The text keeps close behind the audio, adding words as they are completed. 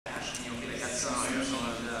101 sont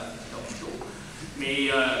rendus à l'hôpital. Mais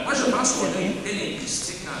moi, je pense qu'on a une telle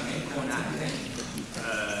linguistique quand même qu'on a atteint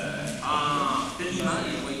en primant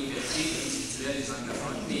les droits et libertés individuelles des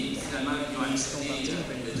anglophones. Mais finalement, ils ont accepté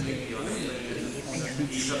plein de trucs et on a des reculs.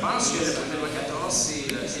 Et je pense que le projet de loi 14,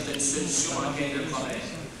 c'est une solution en cas de problème.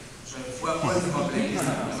 Je ne vois pas de problème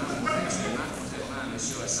actuellement, contrairement à M.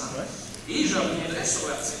 Hassan. Et je reviendrai sur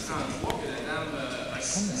l'article 33 que la dame a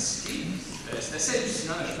cité. C'est assez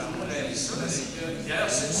hallucinant, je parle de ça. D'ailleurs,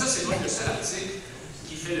 ça, c'est donc le seul article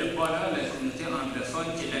qui fait le bonheur de la communauté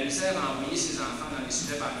anglophone, qui a de la misère à envoyer ses enfants dans les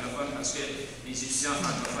cégeps anglophones parce que les étudiants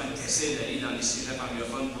francophones essaient d'aller dans les cégeps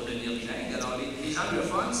anglophones pour devenir bilingues. Alors, les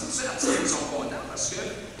anglophones, c'est le seul article qui sont contents parce que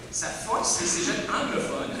ça force les cégeps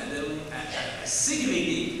anglophones à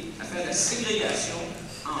ségréguer, à faire de la ségrégation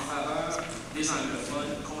en faveur des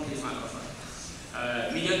anglophones contre les francophones.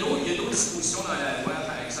 Mais il y a d'autres dispositions dans la loi,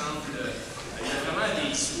 par exemple, il y a vraiment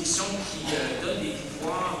des dispositions qui donnent des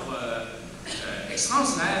pouvoirs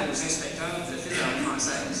extraordinaires aux inspecteurs de l'Office de la langue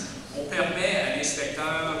française. On permet à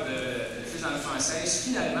l'inspecteur de l'Office de la langue française,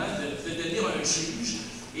 finalement, de devenir un juge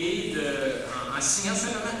et en signant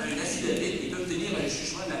seulement un affidavit, il peut obtenir un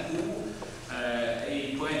jugement de la Cour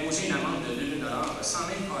et pour imposer une amende de 2 000 $ sans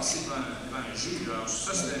même passer devant un juge. Alors,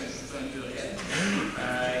 ça, c'est un peu réel.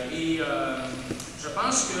 Je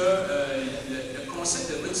pense que le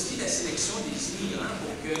concept de modifier la sélection des immigrants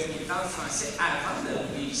pour qu'ils parlent français avant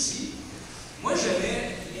d'arriver ici, moi,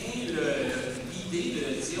 j'avais bien l'idée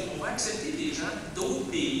de dire on va accepter des gens d'autres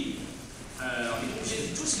pays. On n'est pas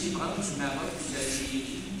obligé de tous les prendre du Maroc, puis de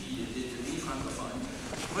l'Algérie, puis des pays francophones.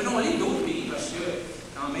 Prenons-les d'autres pays parce que,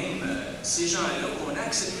 quand même, ces gens-là qu'on a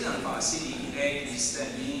acceptés dans le passé, les Grecs, les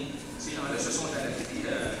Italiens, ces gens-là se sont adaptés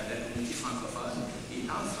à la communauté francophone et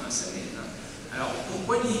parlent français maintenant. Alors,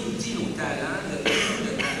 pourquoi limiter nos talents, notre niveau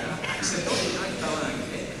de talent, acceptons les gens qui parlent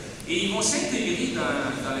anglais, et ils vont s'intégrer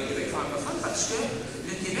dans le Québec francophone parce que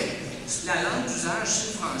le Québec, la langue d'usage,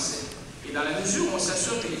 c'est le français. Et dans la mesure où on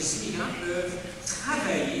s'assure que les immigrants peuvent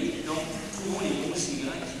travailler, donc trouvons les bons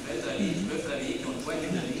immigrants qui peuvent travailler, qui ont de quoi les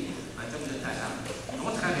donner en termes de talent, ils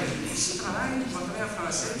vont travailler. Et s'ils travaillent, ils vont travailler en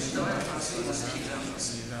français, s'ils travaillent en français, ils vont s'intégrer en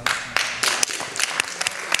français.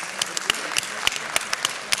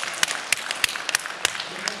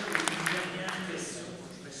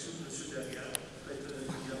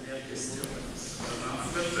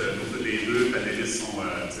 Les deux panélistes sont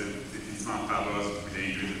définitivement en faveur du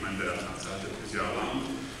bilinguisme, même de l'apprentissage de plusieurs langues.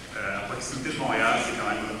 À proximité de Montréal, c'est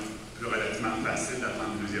quand même relativement facile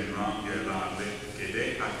d'apprendre une deuxième langue, l'anglais au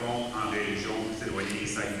Québec. Par contre, en région plus éloignée,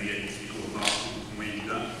 Saguenay, les Côtes-Nord, c'est beaucoup moins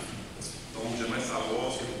évident. Donc, j'aimerais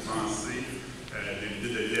savoir ce que vous pensez de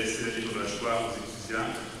l'idée de laisser le libre choix aux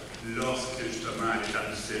étudiants lorsque, justement, à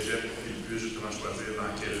l'étape du cégep, ils puissent justement choisir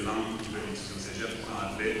dans quelle langue ils veulent étudier au cégep,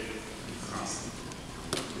 anglais ou français.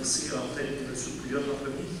 Merci. Alors, peut-être M. Pouliot en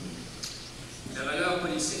premier. La valeur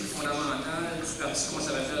politique fondamentale du Parti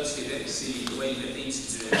conservateur du Québec, c'est les droits et libertés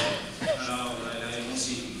individuelles. Alors, la réponse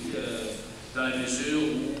est oui, dans la mesure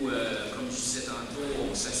où, comme je disais tantôt,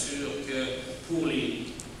 on s'assure que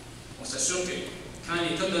quand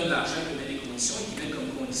l'État donne de l'argent pour mettre des conditions, et qu'il met comme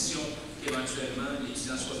condition qu'éventuellement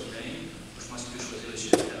l'étudiant soit bilingue, je pense qu'il peut choisir le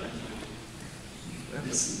cégep talent qu'il veut.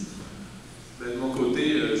 Merci. De mon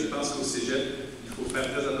côté, je pense qu'au cégep, il faut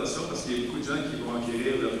faire très attention parce qu'il y a beaucoup de gens qui vont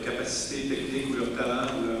acquérir leur capacité technique ou leur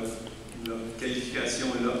talent ou leur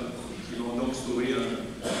qualification là, qui vont donc se trouver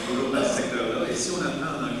toujours dans ce secteur-là. Et si on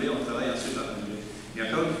apprend en anglais, on travaille ensuite en anglais. Et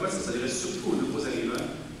encore une fois, ça s'adresse surtout aux nouveaux arrivants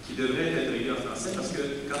qui devraient être arrivés en français parce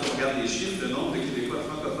que quand on regarde les chiffres, le nombre de Québécois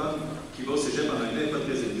francophones qui vont au cégep en anglais n'est pas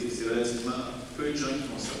très élevé. C'est relativement peu de gens qui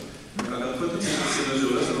font ça. Donc encore une fois, toutes ces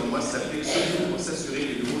mesures-là, selon moi, s'appliquent surtout pour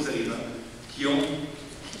s'assurer que les nouveaux arrivants qui ont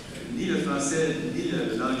ni le français ni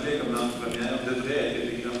l'anglais comme langue première devraient être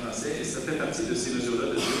intégrés en français. Et ça fait partie de ces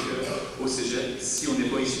mesures-là de dire qu'au cégep, si on n'est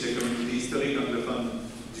pas issu de la communauté historique anglophone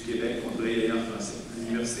du Québec,